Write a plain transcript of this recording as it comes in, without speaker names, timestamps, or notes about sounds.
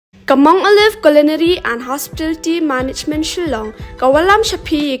Kamong Olive Culinary and Hospitality Management Shillong, Kawalam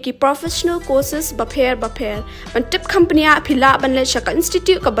Shapi ki professional courses baper. Mantip company pila banle Shaka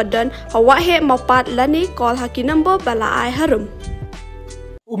Institute kabadan hawahe mapat lani call haki number bala ai harum.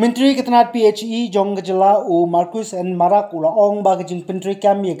 Myntri Tnad PHE jong jylla u Marcus and Marak ula ong bagajing Myntri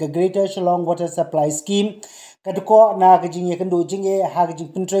kam ye Greater Shillong Water Supply Scheme Dkoh na gajing ye kendu jing ye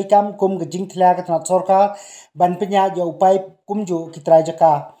hagajing Myntri kam kum gajing Thlia Tnad Sorkar ban penya ya upai kumju kitrai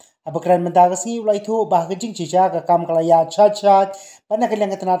Jaka abakran mendagasngi ulai thu bahagajing cica ka kam kalaya chat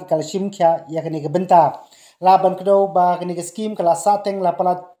panakalang Tnad kalashim kya ya kene benta laban kedo ba kene scheme kala sateng la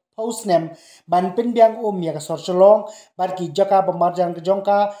palat Postnem ban pinbiang ya kasor Shillong barki Jaka pemarjang ke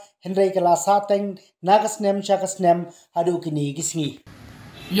jongka Henry kala sateng nagasnem chakasnem hadu kini gisngi.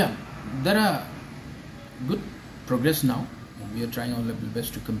 Yeah, there are good progress now. We are trying our level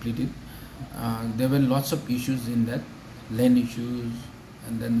best to complete it. There were lots of issues in that, land issues,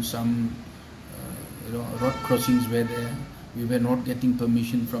 and then some road crossings were there. We were not getting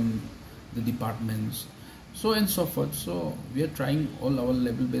permission from the departments, so and so forth. So we are trying all our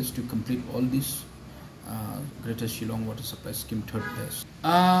level best to complete all this Greater Shillong Water Supply Scheme third phase.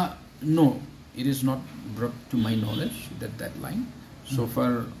 No, it is not brought to my knowledge that line. So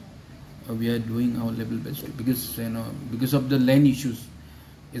far, we are doing our level best because of the land issues.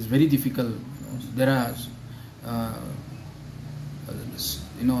 It's very difficult. There are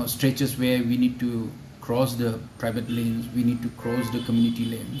stretches where we need to cross the private lanes, we need to cross the community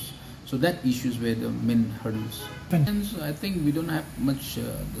lanes. So that issues were the main hurdles. And so I think we don't have much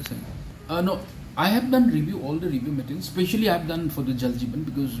the same. No, I have done all the review materials. Especially I have done for the Jal Jeevan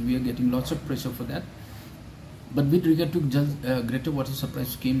because we are getting lots of pressure for that. But with regard to Greater Water Supply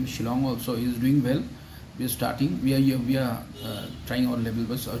Scheme, Shillong also is doing well. We are starting. We are trying our level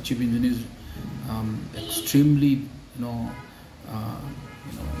best. Our chief engineer is extremely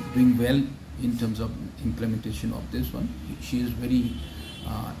doing well in terms of implementation of this one. She is very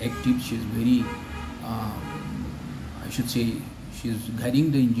active. She is very I should say she is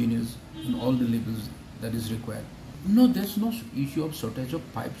guiding the engineers in all the levels that is required. No, there's no issue of shortage of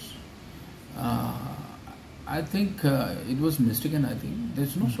pipes. I think it was mistaken. I think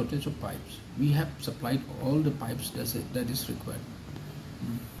there's no shortage of pipes. We have supplied all the pipes that is required.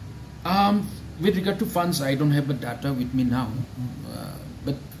 With regard to funds, I don't have the data with me now,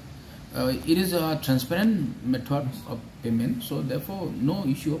 but it is a transparent method of payment, so therefore no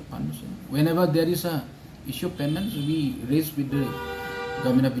issue of funds. Whenever there is a issue of payments, we raise with the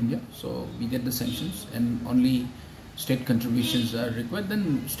Government of India, so we get the sanctions, and only state contributions are required,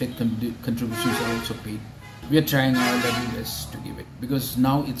 then state contributions are also paid. We are trying our level best to give it because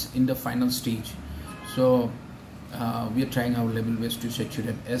now it's in the final stage, so we are trying our level best to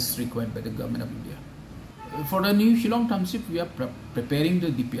saturate as required by the Government of India. For the new Shillong Township, we are preparing the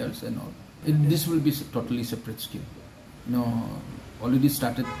DPRs and all. This will be totally separate scheme. Already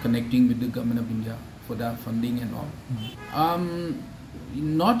started connecting with the Government of India for the funding and all.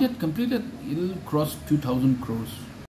 Not yet completed. It will cross 2,000 crores.